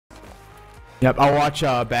Yep, I'll watch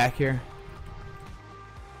back here.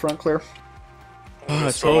 Front clear. Oh,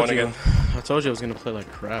 I told you I was gonna play like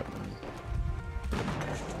crap, man.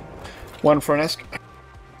 One front esque.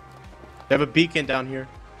 They have a beacon down here.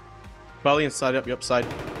 Probably inside. Yep, side.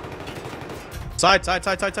 Side. Side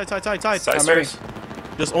Stairs.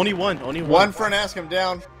 Just only one. One front esque, I'm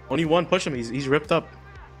down. Only one. Push him. He's ripped up.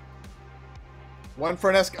 One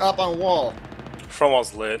front esque up on wall. Front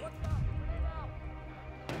wall's lit.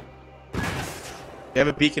 They have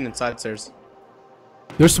a beacon inside stairs.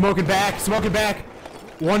 They're smoking back.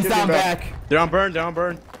 One's down back. They're on burn.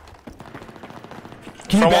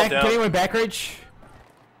 Can you back? Can anyone back rage?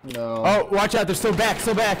 No. Oh, watch out! They're still back.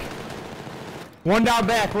 One down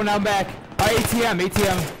back. ATM.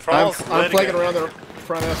 I'm flagging around the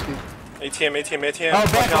front esky. ATM. Oh,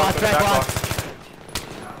 back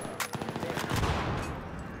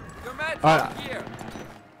lock.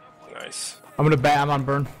 Nice. I'm on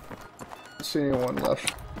burn. See anyone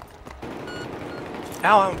left.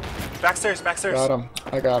 Ow, backstairs. Got him.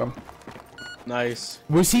 I got him. Nice.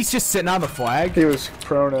 Was he just sitting on the flag? He was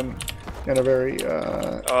prone and in a very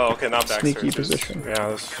oh, okay, not backstairs. sneaky position. Yeah,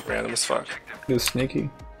 that's random as fuck. He was sneaky.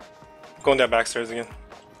 Going down backstairs again.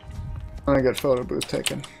 I'm gonna get photo booth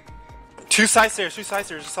taken. Two side stairs. I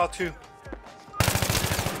saw two.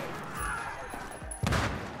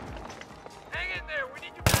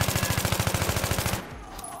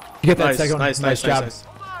 You get that second one? Nice job.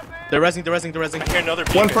 They're resing. I hear another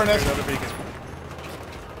beacon. One front esque.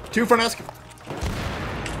 Two front esque.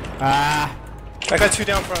 Ah. I got two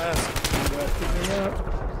down front esque.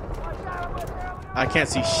 I can't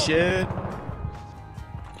see shit.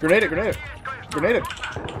 Grenaded.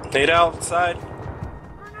 Nade outside.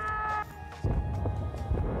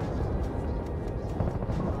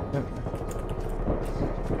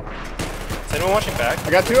 Is anyone watching back?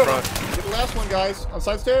 I got two of them. Get the last one, guys. On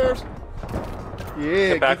side stairs. Yeah,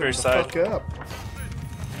 Get back give or them the side. fuck up.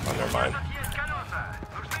 Oh, never mind.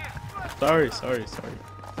 Sorry.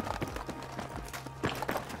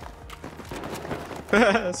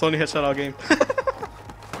 It's only headshot all game.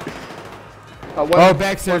 Oh,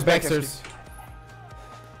 backstairs.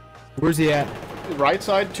 Where's he at? Right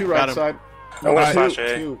side, two right side. I'm gonna flash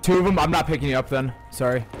A. Two of them. I'm not picking you up then.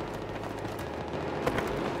 Sorry.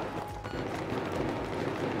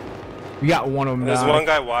 We got one of them. There's one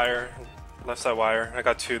guy wire, left side wire. I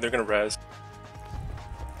got two. They're gonna res.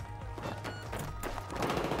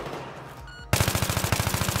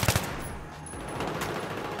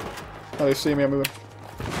 Oh, they see me. I'm moving.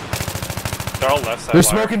 They're all left side. They're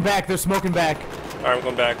wire. smoking back. All right, I'm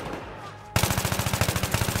going back.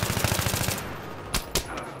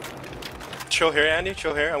 Chill here, Andy.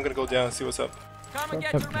 Chill here. I'm gonna go down and see what's up. Come and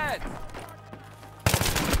get your meds.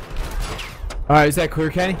 Alright, is that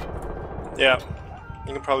clear, Kenny? Yeah,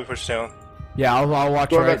 you can probably push down. Yeah, I'll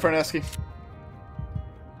watch Going right. back front esky.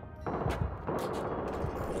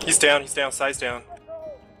 He's down. Side's down.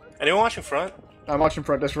 Anyone watching front? I'm watching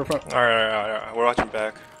front. That's for front. All right. We're watching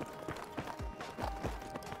back.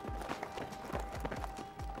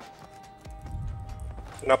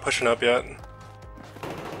 They're not pushing up yet.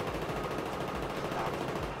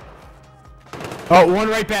 Oh, one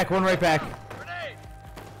right back.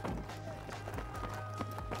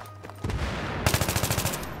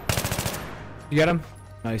 You got him?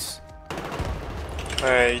 Nice.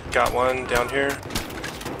 I got one down here.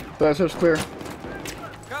 That's just clear.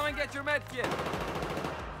 Come and get your med kit.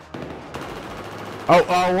 Oh,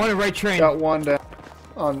 one in right train. Got one down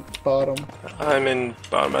on bottom. I'm in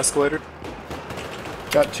bottom escalator.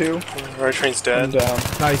 Got two. Right train's dead. And down.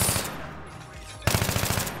 Nice.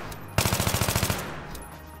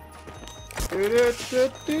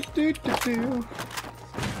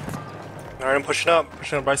 Alright, I'm pushing up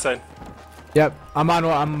right side. Yep, I'm back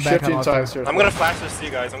Shifting on sides here. I'm gonna flash the C,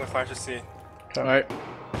 guys. Alright.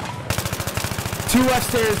 Two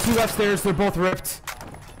left stairs. They're both ripped.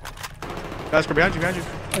 Guys, go behind you.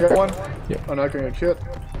 I got one. Yep. I'm not gonna get shit.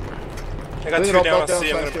 I got Leave two it all down on back C.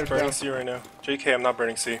 down, I'm gonna stairs burn down. C right now. JK, I'm not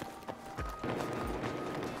burning C.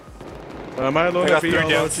 Am I alone? I got three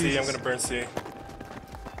down C. I'm gonna burn C.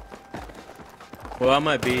 Well, I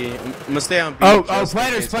might be. I'm gonna stay on B. Oh, just in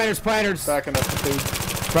case. planners. Backing up the feed.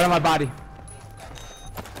 Right on my body.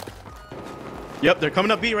 Yep, they're coming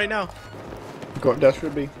up B right now. Go dash for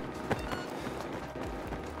B.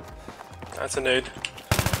 That's a nade.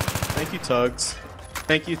 Thank you, Tugs.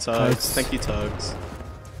 Nice. Thank you, Tugs.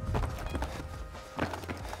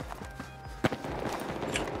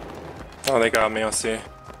 Oh, they got me. I'll see.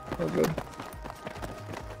 Oh, good.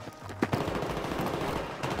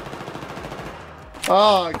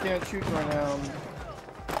 Oh, I can't shoot right now.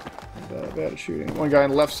 not bad at shooting. One guy on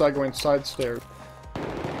the left side going side stairs.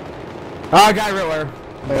 Oh, guy right where?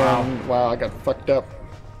 Wow, I got fucked up.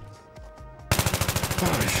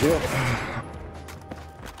 Oh shit.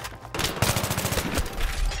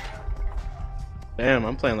 Damn,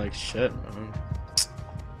 I'm playing like shit, man.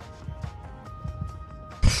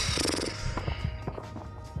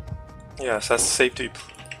 Yes, that's safety.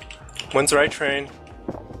 One's right train.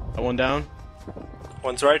 That one down.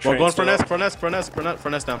 One's right train. Well, going still. for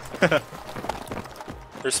nest down.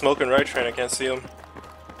 They're smoking right train. I can't see him.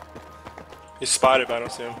 He's spotted, but I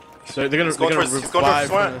don't see him. So they're He's going towards revive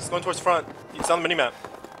front. Furnace. He's going towards front. He's on the minimap.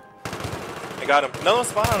 I got him. No,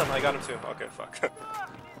 spot on him. I got him too. Okay, fuck.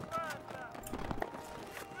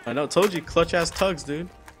 I know, told you, clutch ass tugs, dude.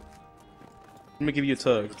 Let me give you a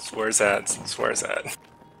tug. Swears that. Swears that. Let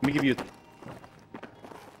me give you a...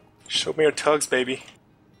 Show me your tugs, baby.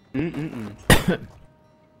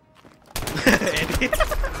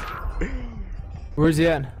 Where's he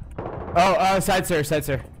at? Oh, side stairs, side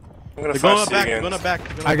stairs. I'm gonna They're going flash up C back, again. they're going up back.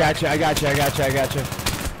 They're going I up got you, I got you, I got you, I got you.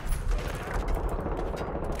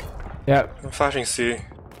 Yep. I'm flashing C.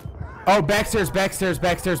 Oh, backstairs, backstairs,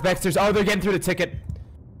 backstairs, backstairs. Oh, they're getting through the ticket.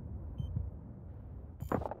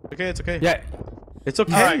 Okay, it's okay. Yeah. It's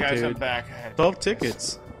okay, Alright guys, dude. I'm back. 12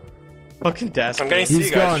 tickets. Fucking dash. I'm getting He's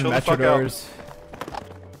C, guys. going Chill the metro fuck out. doors.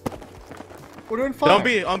 We're doing fine. On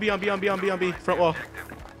B. Front wall.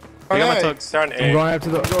 I got my Alright. tugs. They're on I'm A. going after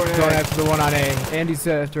the Going going A. after the one on A. Andy's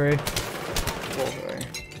after A. Okay.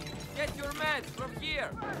 Get your meds from here.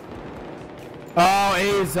 Oh,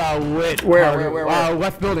 A's lit. Where?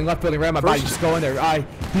 Left building, right on my body. Just go in there.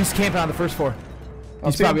 He's camping on the first floor.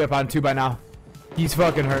 He's see probably him. up on 2 by now. He's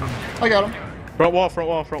fucking hurting. I got him. Front wall.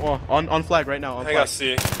 On flag right now. On I flag. got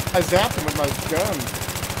C. I zapped him with my gun.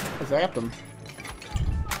 I zapped him.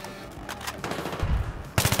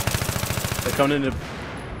 They're coming into...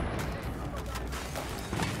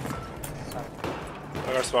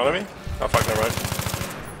 They're gonna spawn on me? Oh fuck, never mind.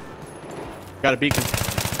 Got a beacon.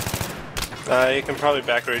 You can probably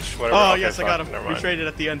back reach whatever. Oh, Okay, yes, I fuck, got him. Never We mind. traded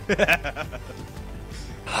at the end.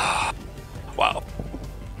 Wow.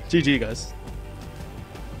 GG, guys.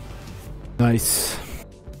 Nice.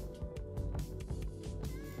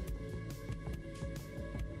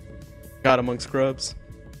 Got among scrubs.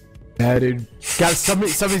 Yeah, dude.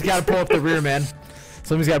 Somebody's got to pull up the rear, man.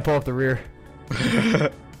 Somebody's got to pull up the rear.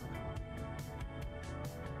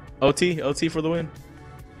 OT for the win.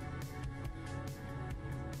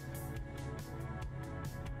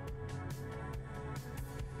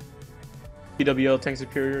 PWL tank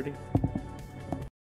superiority.